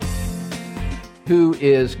Who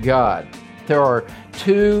is God? There are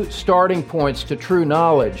two starting points to true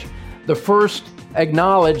knowledge. The first,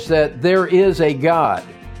 acknowledge that there is a God.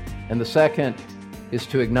 And the second is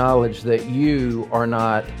to acknowledge that you are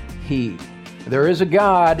not He. There is a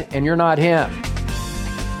God and you're not Him.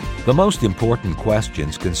 The most important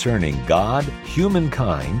questions concerning God,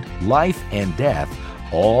 humankind, life, and death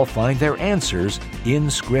all find their answers in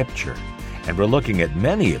Scripture. And we're looking at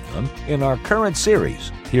many of them in our current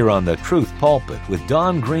series here on the Truth Pulpit with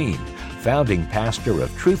Don Green, founding pastor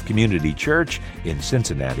of Truth Community Church in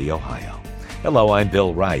Cincinnati, Ohio. Hello, I'm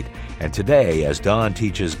Bill Wright, and today, as Don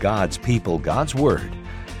teaches God's people God's Word,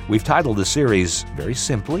 we've titled the series very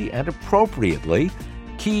simply and appropriately,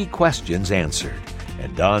 Key Questions Answered.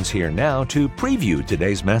 And Don's here now to preview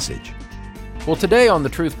today's message. Well, today on the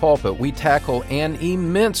Truth Pulpit, we tackle an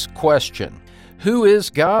immense question. Who is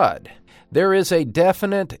God? There is a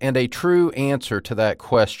definite and a true answer to that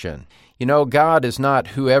question. You know, God is not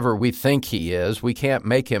whoever we think He is. We can't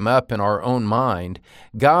make Him up in our own mind.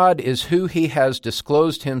 God is who He has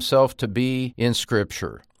disclosed Himself to be in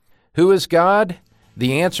Scripture. Who is God?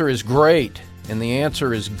 The answer is great, and the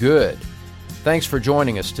answer is good. Thanks for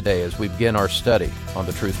joining us today as we begin our study on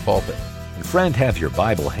the Truth Pulpit. And friend, have your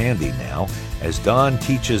Bible handy now as Don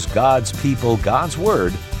teaches God's people God's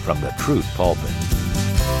Word from the Truth Pulpit.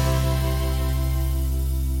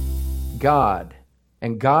 God,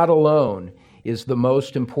 and God alone, is the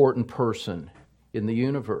most important person in the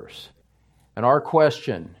universe. And our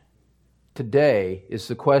question today is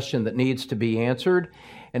the question that needs to be answered,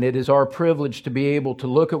 and it is our privilege to be able to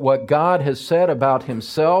look at what God has said about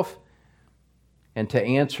Himself and to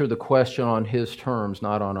answer the question on His terms,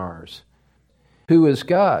 not on ours. Who is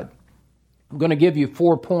God? I'm going to give you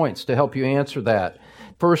 4 points to help you answer that.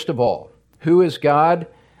 First of all, who is God?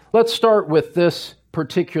 Let's start with this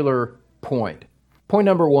particular point. Point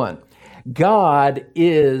number 1, God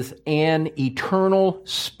is an eternal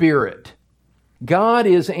spirit. God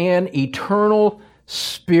is an eternal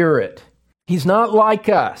spirit. He's not like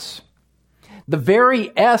us. The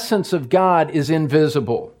very essence of God is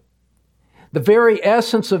invisible. The very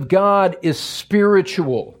essence of God is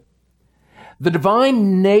spiritual. The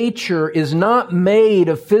divine nature is not made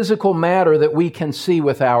of physical matter that we can see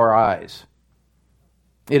with our eyes.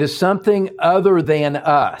 It is something other than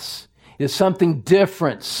us. It is something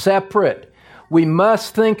different, separate. We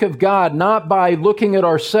must think of God not by looking at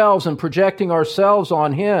ourselves and projecting ourselves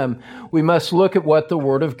on Him. We must look at what the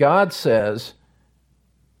Word of God says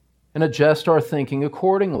and adjust our thinking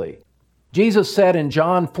accordingly. Jesus said in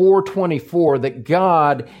John 4:24 that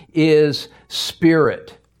God is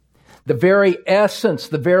spirit. The very essence,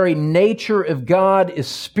 the very nature of God is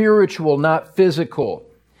spiritual, not physical.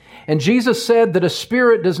 And Jesus said that a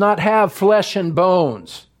spirit does not have flesh and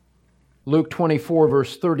bones. Luke 24,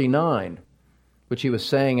 verse 39, which He was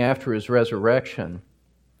saying after His resurrection.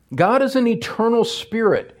 God is an eternal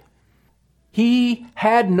spirit. He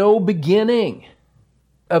had no beginning.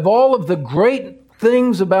 Of all of the great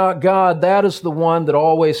things about God, that is the one that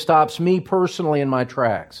always stops me personally in my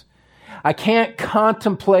tracks. I can't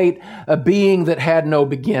contemplate a being that had no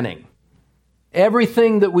beginning.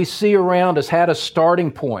 Everything that we see around us had a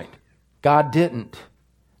starting point. God didn't.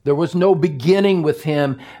 There was no beginning with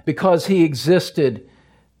Him because He existed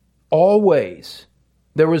always.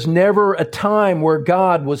 There was never a time where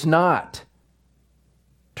God was not.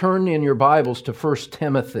 Turn in your Bibles to 1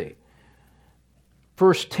 Timothy.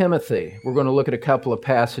 1 Timothy, we're going to look at a couple of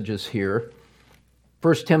passages here.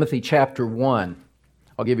 1 Timothy chapter 1.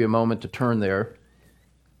 I'll give you a moment to turn there.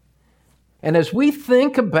 And as we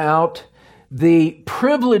think about the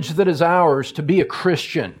privilege that is ours to be a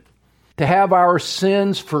Christian, to have our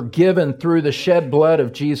sins forgiven through the shed blood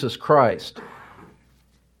of Jesus Christ,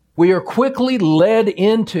 we are quickly led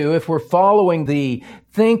into, if we're following the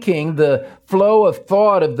thinking, the flow of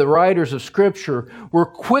thought of the writers of Scripture, we're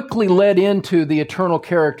quickly led into the eternal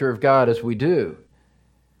character of God as we do.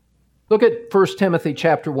 Look at 1 Timothy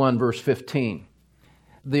chapter 1, verse 15.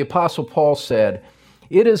 The Apostle Paul said,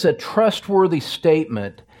 "It is a trustworthy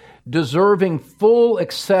statement, deserving full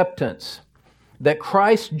acceptance, that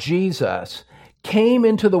Christ Jesus came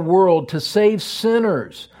into the world to save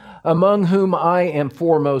sinners, among whom I am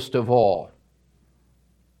foremost of all.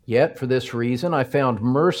 Yet for this reason I found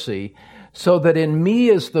mercy, so that in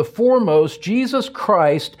me as the foremost Jesus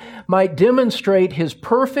Christ might demonstrate His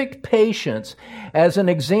perfect patience as an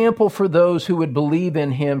example for those who would believe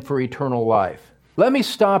in Him for eternal life." Let me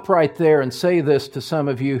stop right there and say this to some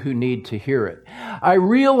of you who need to hear it. I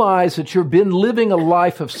realize that you've been living a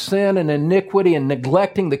life of sin and iniquity and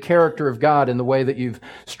neglecting the character of God in the way that you've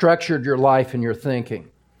structured your life and your thinking.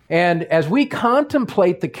 And as we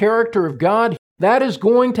contemplate the character of God, that is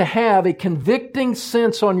going to have a convicting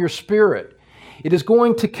sense on your spirit. It is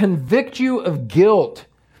going to convict you of guilt,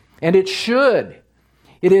 and it should.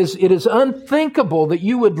 It is unthinkable that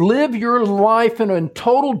you would live your life in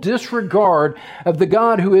total disregard of the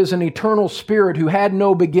God who is an eternal spirit, who had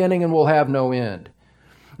no beginning and will have no end.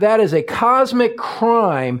 That is a cosmic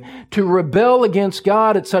crime to rebel against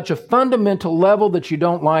God at such a fundamental level that you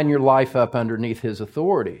don't line your life up underneath His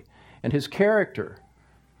authority and His character.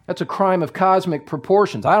 That's a crime of cosmic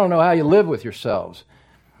proportions. I don't know how you live with yourselves,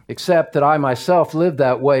 except that I myself lived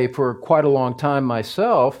that way for quite a long time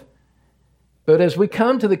myself. But as we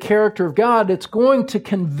come to the character of God, it's going to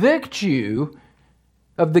convict you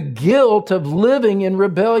of the guilt of living in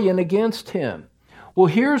rebellion against Him. Well,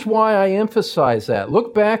 here's why I emphasize that.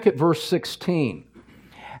 Look back at verse 16.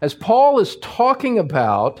 As Paul is talking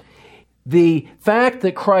about the fact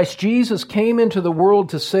that Christ Jesus came into the world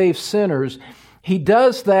to save sinners, he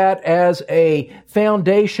does that as a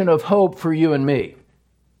foundation of hope for you and me.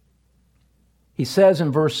 He says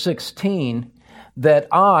in verse 16, that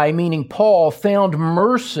I, meaning Paul, found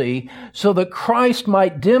mercy so that Christ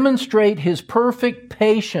might demonstrate His perfect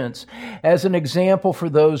patience as an example for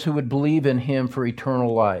those who would believe in Him for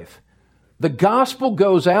eternal life. The gospel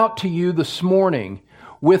goes out to you this morning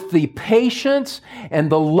with the patience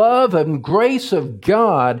and the love and grace of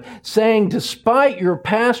God, saying, despite your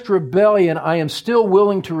past rebellion, I am still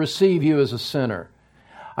willing to receive you as a sinner.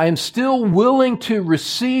 I am still willing to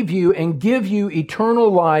receive you and give you eternal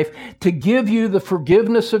life, to give you the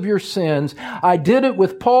forgiveness of your sins. I did it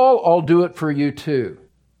with Paul, I'll do it for you too.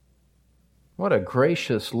 What a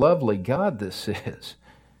gracious, lovely God this is,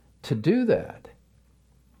 to do that.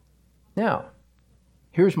 Now,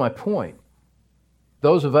 here's my point.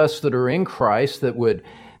 Those of us that are in Christ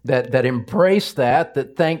that embrace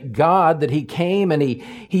that thank God that He came and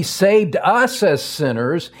He saved us as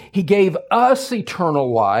sinners. He gave us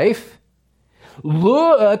eternal life.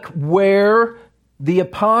 Look where the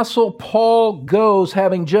Apostle Paul goes,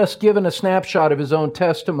 having just given a snapshot of his own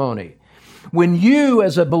testimony. When you,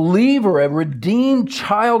 as a believer, a redeemed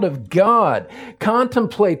child of God,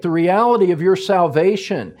 contemplate the reality of your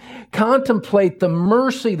salvation, contemplate the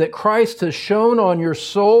mercy that Christ has shown on your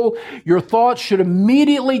soul, your thoughts should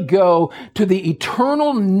immediately go to the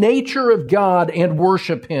eternal nature of God and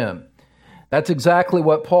worship Him. That's exactly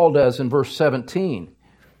what Paul does in verse 17.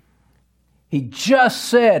 He just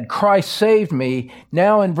said, Christ saved me.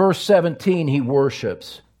 Now in verse 17, he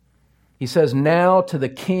worships. He says, now to the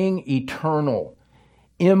King eternal,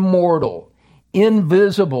 immortal,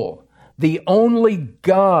 invisible, the only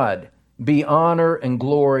God, be honor and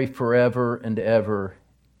glory forever and ever.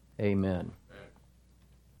 Amen.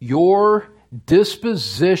 Your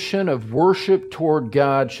disposition of worship toward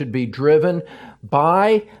God should be driven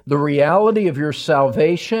by the reality of your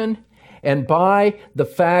salvation and by the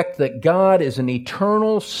fact that God is an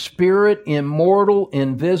eternal spirit, immortal,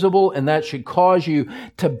 invisible, and that should cause you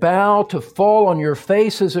to bow, to fall on your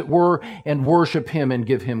face, as it were, and worship Him and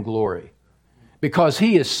give Him glory. Because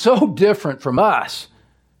He is so different from us.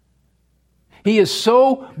 He is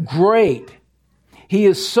so great. He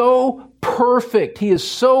is so perfect. He is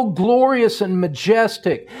so glorious and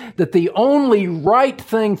majestic that the only right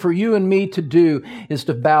thing for you and me to do is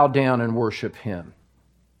to bow down and worship Him.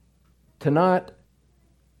 To not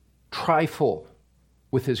trifle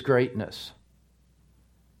with His greatness,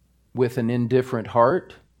 with an indifferent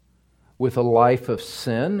heart, with a life of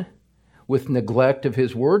sin, with neglect of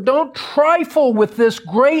His word. Don't trifle with this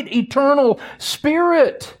great eternal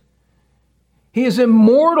Spirit. He is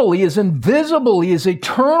immortal, He is invisible, He is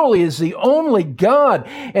eternal, He is the only God,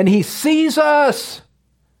 and He sees us.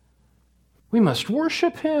 We must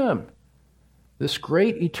worship Him, this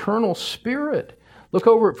great eternal Spirit. Look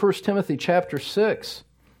over at 1 Timothy chapter 6,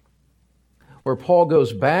 where Paul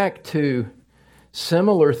goes back to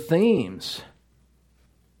similar themes.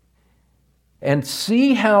 And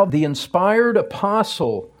see how the inspired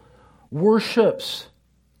apostle worships.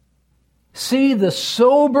 See the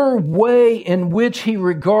sober way in which he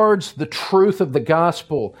regards the truth of the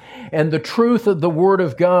gospel and the truth of the Word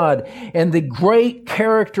of God and the great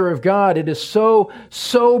character of God. It is so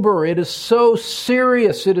sober, it is so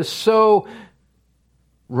serious, it is so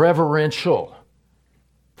reverential.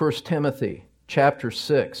 1 Timothy chapter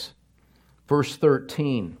 6, verse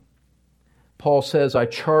 13. Paul says, I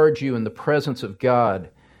charge you in the presence of God,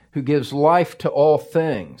 who gives life to all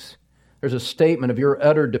things. There's a statement of your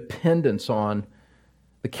utter dependence on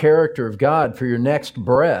the character of God for your next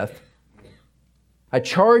breath. I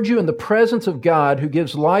charge you in the presence of God, who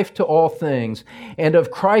gives life to all things, and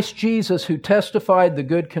of Christ Jesus, who testified the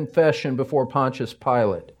good confession before Pontius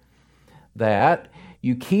Pilate, that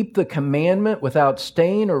you keep the commandment without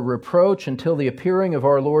stain or reproach until the appearing of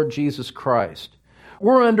our Lord Jesus Christ.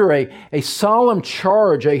 We're under a solemn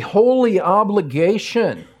charge, a holy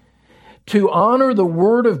obligation to honor the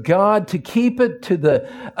Word of God, to keep it to the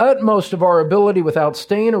utmost of our ability without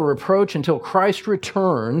stain or reproach until Christ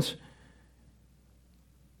returns.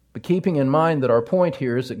 But keeping in mind that our point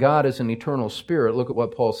here is that God is an eternal spirit, look at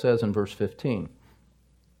what Paul says in verse 15,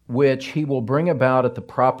 which he will bring about at the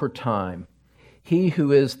proper time. He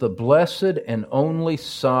who is the blessed and only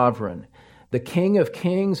sovereign, the King of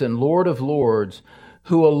kings and Lord of lords,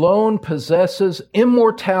 who alone possesses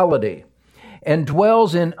immortality and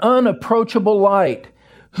dwells in unapproachable light,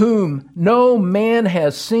 whom no man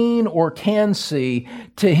has seen or can see.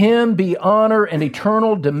 To him be honor and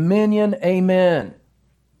eternal dominion. Amen.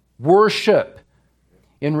 Worship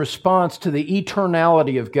in response to the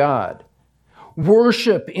eternality of God.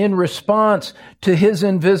 Worship in response to His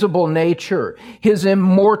invisible nature, His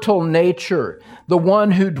immortal nature, the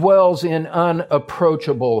one who dwells in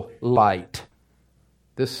unapproachable light.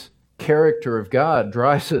 This character of God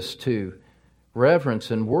drives us to reverence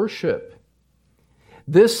and worship.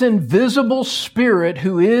 This invisible Spirit,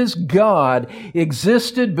 who is God,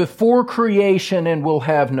 existed before creation and will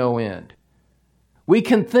have no end. We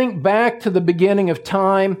can think back to the beginning of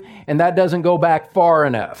time, and that doesn't go back far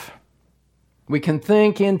enough. We can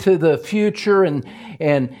think into the future and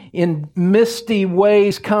in misty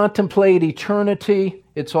ways contemplate eternity.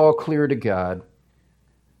 It's all clear to God.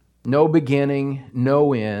 No beginning,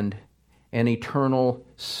 no end, an eternal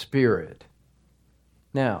Spirit.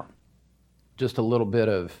 Now, just a little bit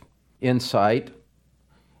of insight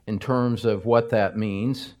in terms of what that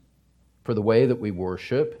means for the way that we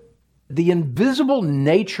worship. The invisible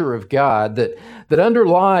nature of God that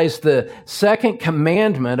underlies the second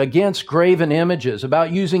commandment against graven images,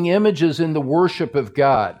 about using images in the worship of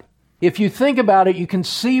God. If you think about it, you can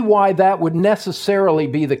see why that would necessarily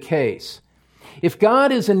be the case. If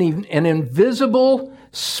God is an invisible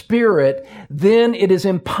Spirit, then it is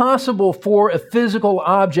impossible for a physical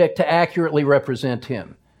object to accurately represent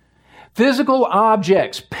Him. Physical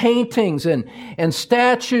objects, paintings and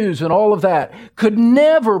statues and all of that could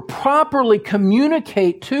never properly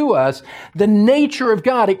communicate to us the nature of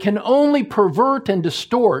God. It can only pervert and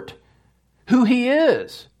distort who He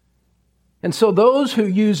is. And so those who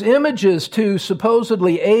use images to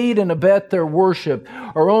supposedly aid and abet their worship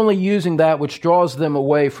are only using that which draws them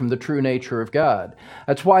away from the true nature of God.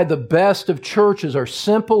 That's why the best of churches are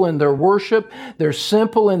simple in their worship. They're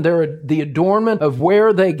simple in the adornment of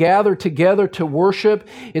where they gather together to worship.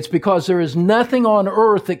 It's because there is nothing on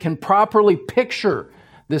earth that can properly picture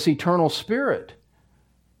this eternal Spirit.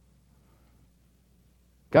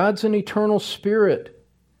 God's an eternal Spirit.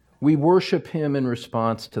 We worship Him in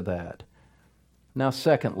response to that. Now,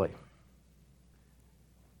 secondly,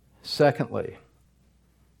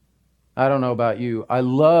 I don't know about you, I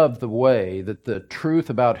love the way that the truth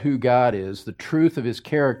about who God is, the truth of His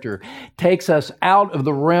character, takes us out of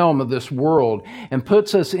the realm of this world and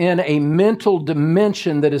puts us in a mental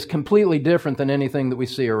dimension that is completely different than anything that we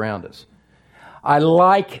see around us. I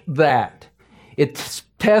like that. It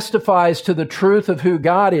testifies to the truth of who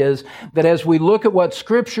God is, that as we look at what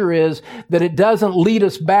Scripture is, that it doesn't lead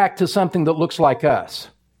us back to something that looks like us.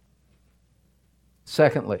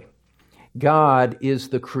 Secondly, God is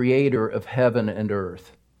the creator of heaven and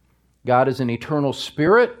earth. God is an eternal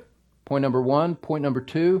Spirit, point number one. Point number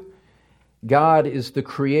two, God is the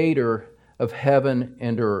creator of heaven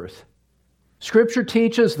and earth. Scripture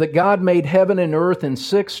teaches that God made heaven and earth in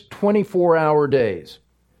 6 24-hour days.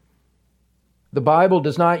 The Bible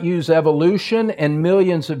does not use evolution and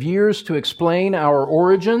millions of years to explain our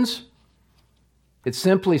origins. It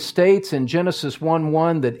simply states in Genesis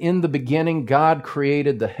 1:1 that in the beginning God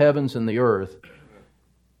created the heavens and the earth,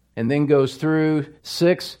 and then goes through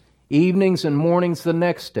 6 evenings and mornings the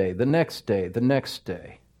next day, the next day, the next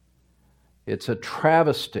day. It's a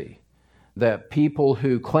travesty that people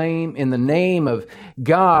who claim in the name of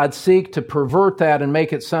God seek to pervert that and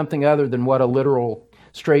make it something other than what a literal,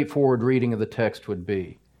 straightforward reading of the text would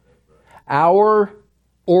be. Our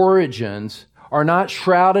origins are not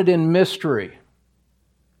shrouded in mystery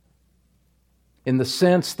in the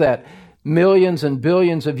sense that millions and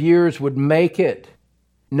billions of years would make it.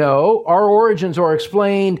 No, our origins are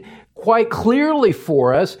explained quite clearly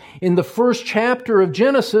for us in the first chapter of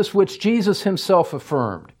Genesis, which Jesus Himself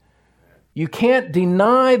affirmed. You can't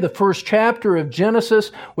deny the first chapter of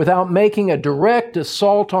Genesis without making a direct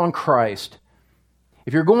assault on Christ.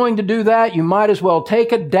 If you're going to do that, you might as well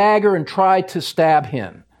take a dagger and try to stab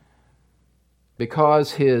Him,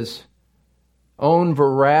 because His own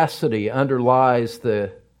veracity underlies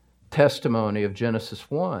the testimony of Genesis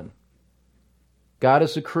 1. God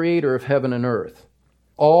is the creator of heaven and earth.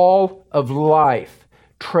 All of life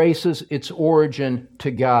traces its origin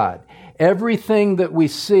to God. Everything that we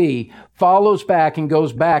see follows back and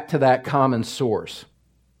goes back to that common source.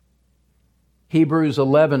 Hebrews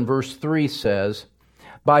 11 verse 3 says,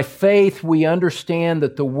 "By faith we understand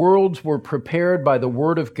that the worlds were prepared by the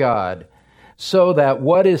word of God, so that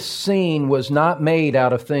what is seen was not made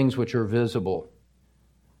out of things which are visible."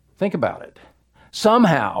 Think about it.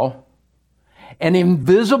 Somehow, an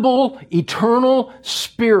invisible, eternal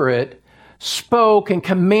spirit spoke and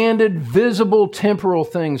commanded visible, temporal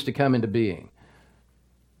things to come into being.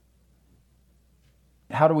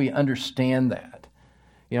 How do we understand that?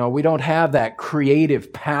 We don't have that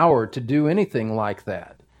creative power to do anything like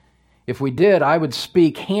that. If we did, I would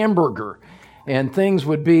speak hamburger and things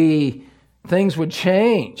would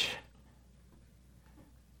change.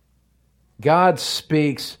 God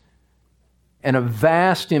speaks and a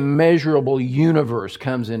vast, immeasurable universe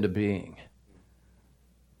comes into being.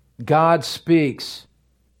 God speaks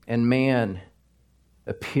and man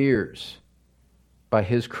appears by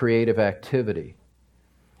his creative activity.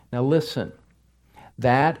 Now listen,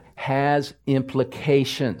 that has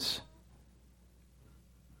implications.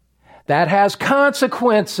 That has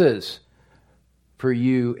consequences for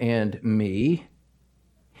you and me.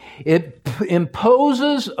 It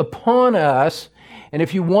imposes upon us, and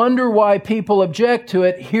if you wonder why people object to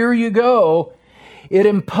it, here you go. It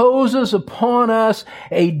imposes upon us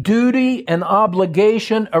a duty, an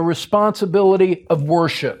obligation, a responsibility of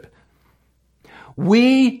worship.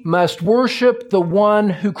 We must worship the one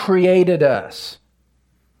who created us.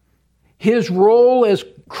 His role as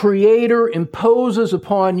creator imposes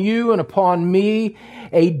upon you and upon me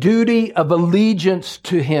a duty of allegiance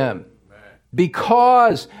to him,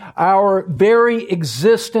 because our very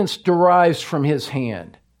existence derives from his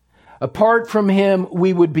hand. Apart from him,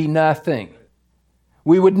 we would be nothing.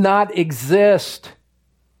 We would not exist.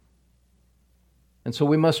 And so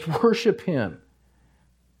we must worship him.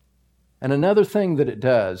 And another thing that it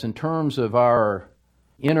does in terms of our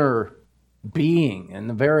inner being and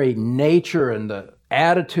the very nature and the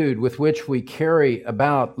attitude with which we carry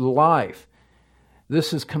about life,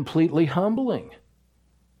 this is completely humbling.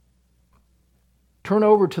 Turn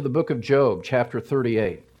over to the book of Job, chapter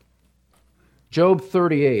 38. Job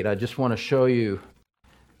 38, I just want to show you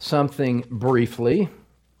something briefly.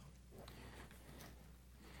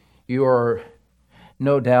 You are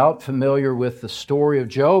no doubt familiar with the story of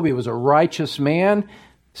Job. He was a righteous man.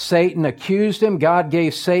 Satan accused him. God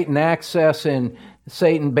gave Satan access, and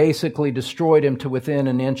Satan basically destroyed him to within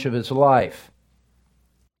an inch of his life.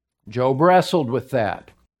 Job wrestled with that.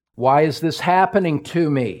 Why is this happening to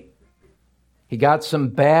me? He got some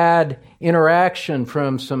bad interaction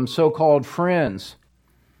from some so-called friends.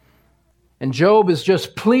 And Job is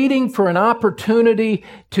just pleading for an opportunity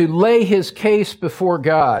to lay his case before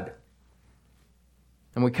God.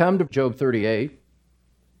 And we come to Job 38,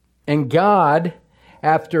 and God,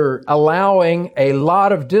 after allowing a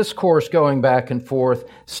lot of discourse going back and forth,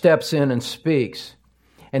 steps in and speaks.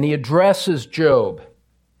 And he addresses Job.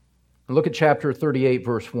 Look at chapter 38,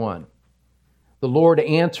 verse 1. The Lord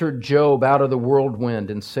answered Job out of the whirlwind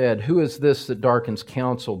and said, "Who is this that darkens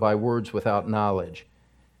counsel by words without knowledge?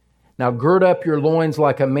 Now gird up your loins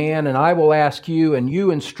like a man, and I will ask you, and you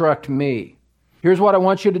instruct me." Here's what I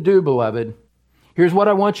want you to do, beloved. Here's what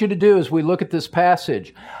I want you to do as we look at this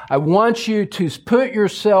passage. I want you to put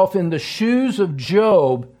yourself in the shoes of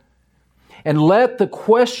Job and let the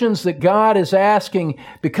questions that God is asking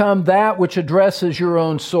become that which addresses your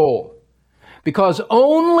own soul. Because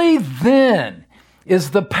only then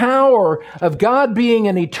is the power of God being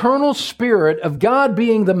an eternal spirit, of God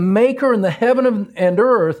being the maker in the heaven and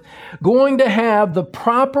earth, going to have the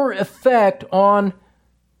proper effect on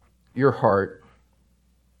your heart.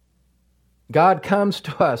 God comes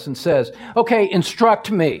to us and says, "Okay,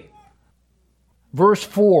 instruct me." Verse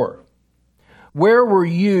 4, "Where were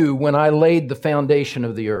you when I laid the foundation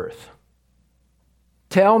of the earth?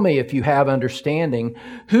 Tell me if you have understanding.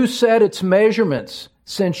 Who set its measurements,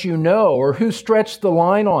 since you know? Or who stretched the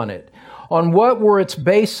line on it? On what were its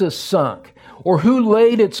bases sunk? Or who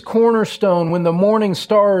laid its cornerstone when the morning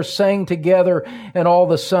stars sang together and all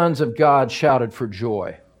the sons of God shouted for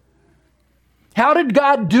joy?" How did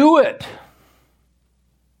God do it?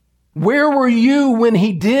 Where were you when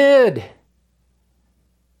he did?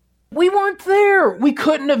 We weren't there. We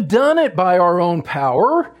couldn't have done it by our own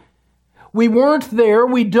power. We weren't there.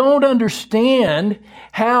 We don't understand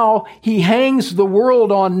how he hangs the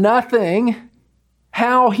world on nothing,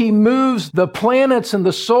 how he moves the planets and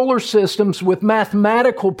the solar systems with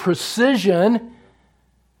mathematical precision.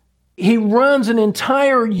 He runs an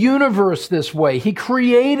entire universe this way. He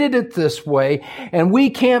created it this way, and we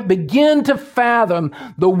can't begin to fathom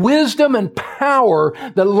the wisdom and power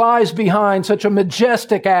that lies behind such a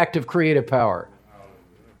majestic act of creative power.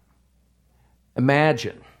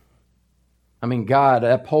 Imagine, God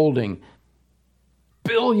upholding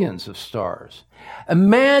billions of stars.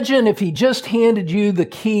 Imagine if He just handed you the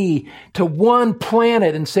key to one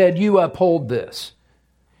planet and said, you uphold this.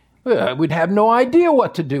 We'd have no idea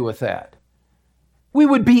what to do with that. We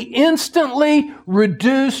would be instantly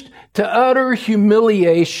reduced to utter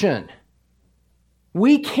humiliation.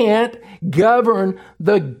 We can't govern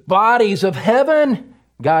the bodies of heaven.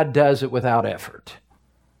 God does it without effort.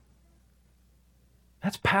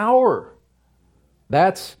 That's power.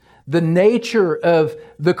 That's the nature of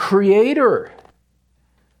the Creator.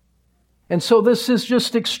 And so this is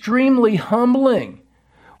just extremely humbling.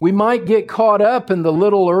 We might get caught up in the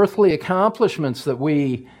little earthly accomplishments that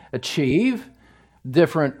we achieve,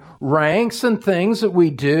 different ranks and things that we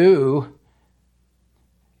do,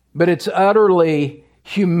 but it's utterly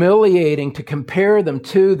humiliating to compare them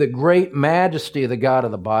to the great majesty of the God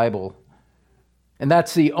of the Bible. And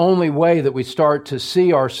that's the only way that we start to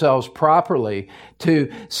see ourselves properly,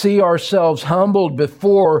 to see ourselves humbled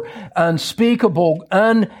before unspeakable,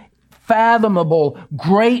 unfathomable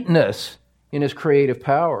greatness in His creative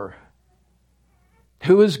power.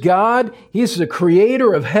 Who is God? He's the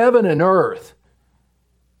creator of heaven and earth,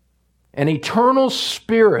 an eternal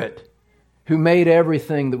Spirit who made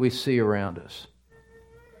everything that we see around us,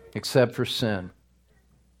 except for sin.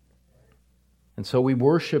 And so we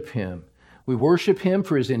worship Him. We worship Him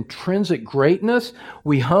for His intrinsic greatness.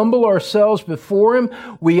 We humble ourselves before Him.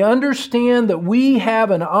 We understand that we have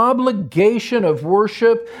an obligation of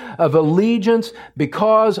worship, of allegiance,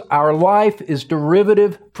 because our life is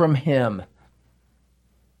derivative from Him.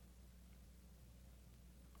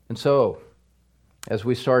 And so, as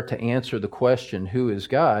we start to answer the question, who is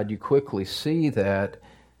God, you quickly see that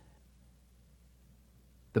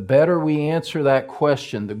the better we answer that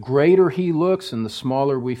question, the greater He looks and the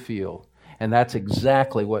smaller we feel. And that's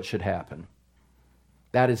exactly what should happen.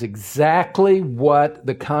 That is exactly what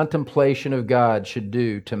the contemplation of God should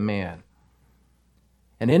do to man.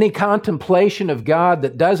 And any contemplation of God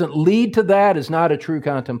that doesn't lead to that is not a true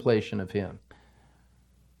contemplation of Him.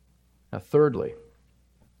 Now, thirdly,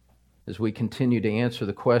 as we continue to answer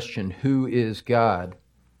the question, who is God?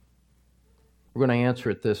 We're going to answer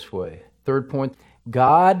it this way. Third point,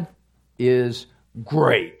 God is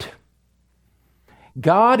great.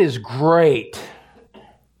 God is great.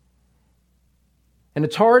 And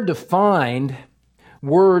it's hard to find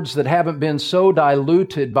words that haven't been so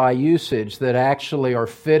diluted by usage that actually are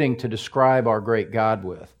fitting to describe our great God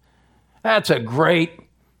with. That was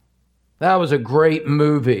a great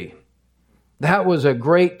movie. That was a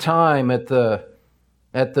great time at the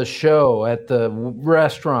show, at the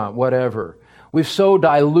restaurant, whatever. We've so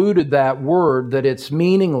diluted that word that it's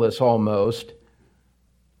meaningless almost.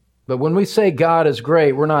 But when we say God is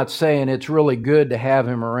great, we're not saying it's really good to have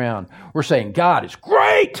Him around. We're saying God is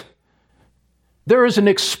great. There is an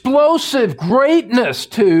explosive greatness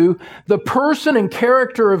to the person and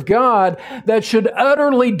character of God that should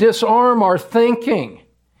utterly disarm our thinking.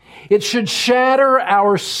 It should shatter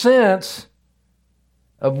our sense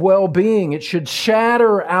of well-being. It should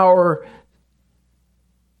shatter our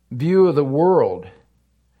view of the world.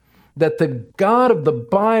 That the God of the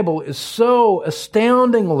Bible is so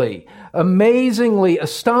astoundingly, amazingly,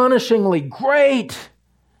 astonishingly great.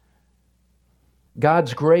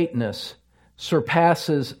 God's greatness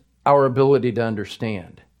surpasses our ability to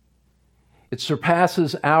understand. It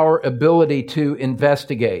surpasses our ability to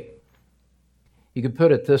investigate. You could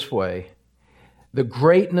put it this way: the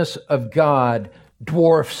greatness of God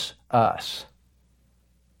dwarfs us.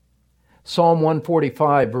 Psalm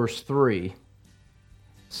 145, verse 3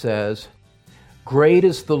 says, "Great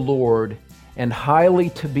is the Lord, and highly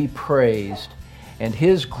to be praised, and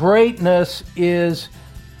His greatness is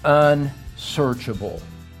unsearchable."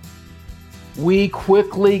 We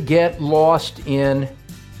quickly get lost in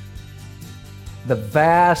the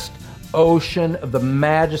vast ocean of the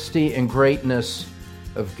majesty and greatness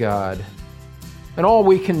of God. And all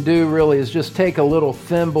we can do really is just take a little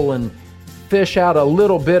thimble and fish out a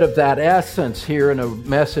little bit of that essence here in a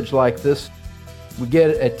message like this. We get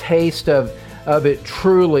a taste of it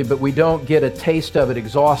truly, but we don't get a taste of it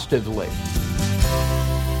exhaustively.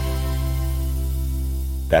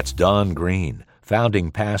 That's Don Green,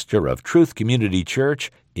 founding pastor of Truth Community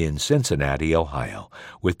Church in Cincinnati, Ohio,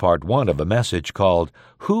 with part one of a message called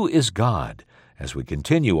Who is God? As we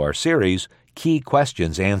continue our series, Key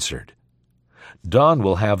Questions Answered. Don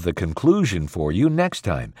will have the conclusion for you next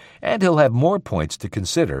time, and he'll have more points to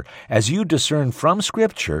consider as you discern from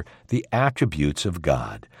Scripture the attributes of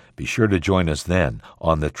God. Be sure to join us then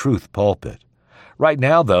on the Truth Pulpit. Right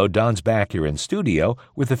now, though, Don's back here in studio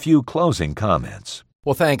with a few closing comments.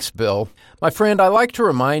 Well, thanks, Bill. My friend, I like to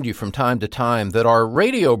remind you from time to time that our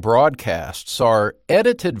radio broadcasts are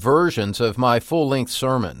edited versions of my full-length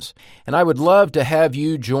sermons, and I would love to have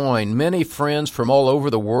you join many friends from all over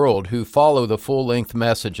the world who follow the full-length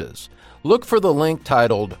messages. Look for the link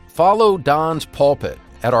titled Follow Don's Pulpit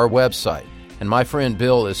at our website, and my friend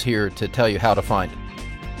Bill is here to tell you how to find it.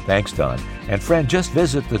 Thanks, Don. And friend, just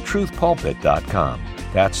visit thetruthpulpit.com.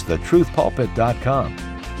 That's thetruthpulpit.com.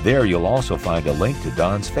 There you'll also find a link to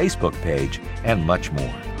Don's Facebook page and much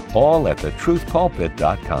more, all at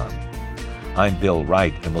thetruthpulpit.com. I'm Bill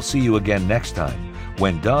Wright, and we'll see you again next time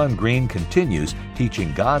when Don Green continues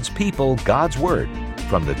teaching God's people God's Word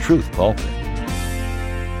from the Truth Pulpit.